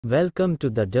Welcome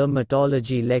to the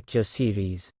Dermatology lecture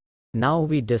series. Now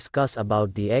we discuss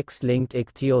about the X-linked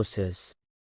ichthyosis.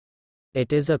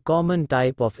 It is a common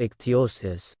type of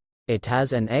ichthyosis. It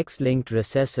has an X-linked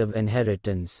recessive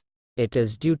inheritance. It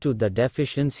is due to the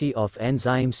deficiency of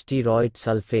enzyme steroid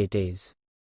sulfatase.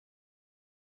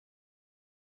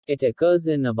 It occurs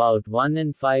in about 1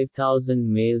 in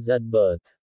 5,000 males at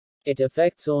birth. It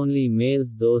affects only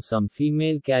males, though some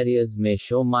female carriers may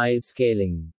show mild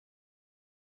scaling.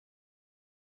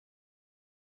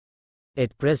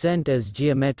 It presents as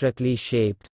geometrically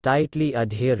shaped, tightly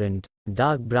adherent,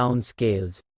 dark brown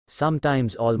scales,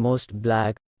 sometimes almost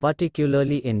black,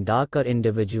 particularly in darker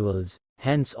individuals,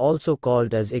 hence also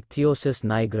called as ichthyosis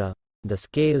nigra. The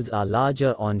scales are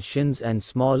larger on shins and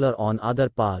smaller on other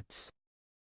parts.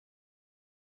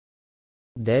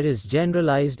 There is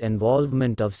generalized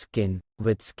involvement of skin,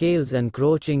 with scales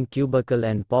encroaching cubicle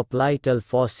and popliteal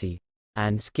fossae,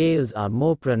 and scales are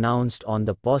more pronounced on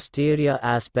the posterior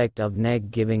aspect of neck,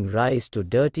 giving rise to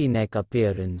dirty neck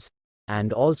appearance,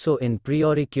 and also in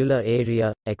preauricular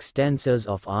area, extensors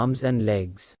of arms and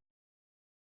legs.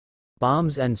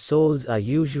 Palms and soles are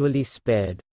usually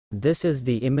spared. This is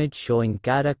the image showing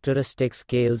characteristic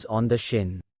scales on the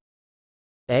shin.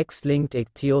 X-linked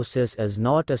ichthyosis is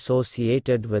not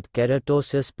associated with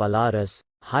keratosis pilaris,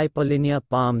 hyperlinear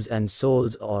palms and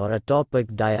soles, or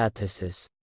atopic diathesis.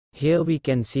 Here we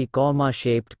can see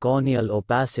comma-shaped corneal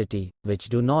opacity, which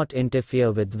do not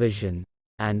interfere with vision,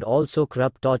 and also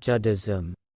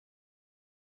cryptorchidism.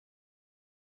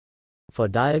 For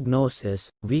diagnosis,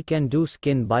 we can do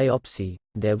skin biopsy.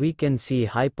 There we can see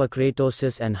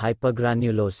hyperkeratosis and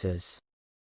hypergranulosis.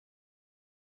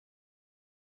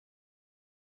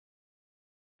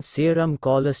 Serum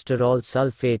cholesterol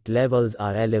sulfate levels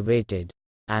are elevated,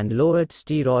 and lowered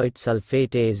steroid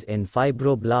sulfatase in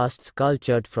fibroblasts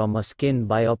cultured from a skin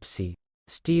biopsy.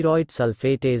 Steroid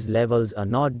sulfatase levels are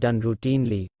not done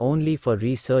routinely, only for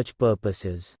research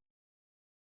purposes.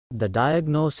 The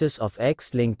diagnosis of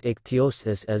X-linked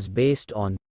ichthyosis is based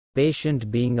on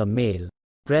patient being a male,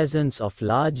 presence of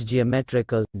large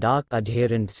geometrical, dark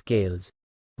adherent scales,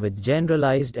 with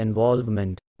generalized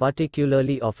involvement,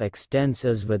 particularly of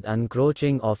extensors with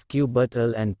encroaching of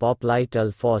cubital and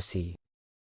popliteal fossae.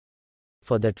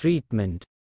 For the treatment,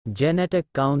 genetic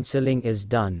counseling is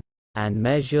done, and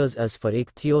measures as for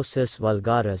ichthyosis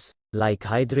vulgaris, like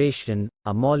hydration,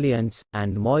 emollients,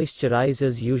 and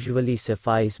moisturizers usually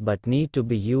suffice but need to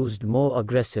be used more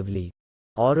aggressively.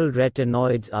 Oral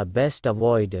retinoids are best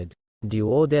avoided, due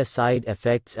to their side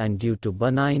effects and due to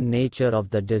benign nature of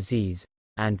the disease,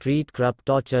 and treat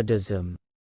cryptorchidism.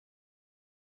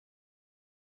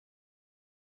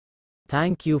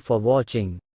 Thank you for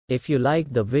watching. If you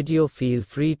like the video, feel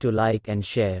free to like and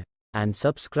share, and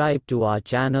subscribe to our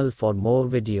channel for more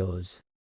videos.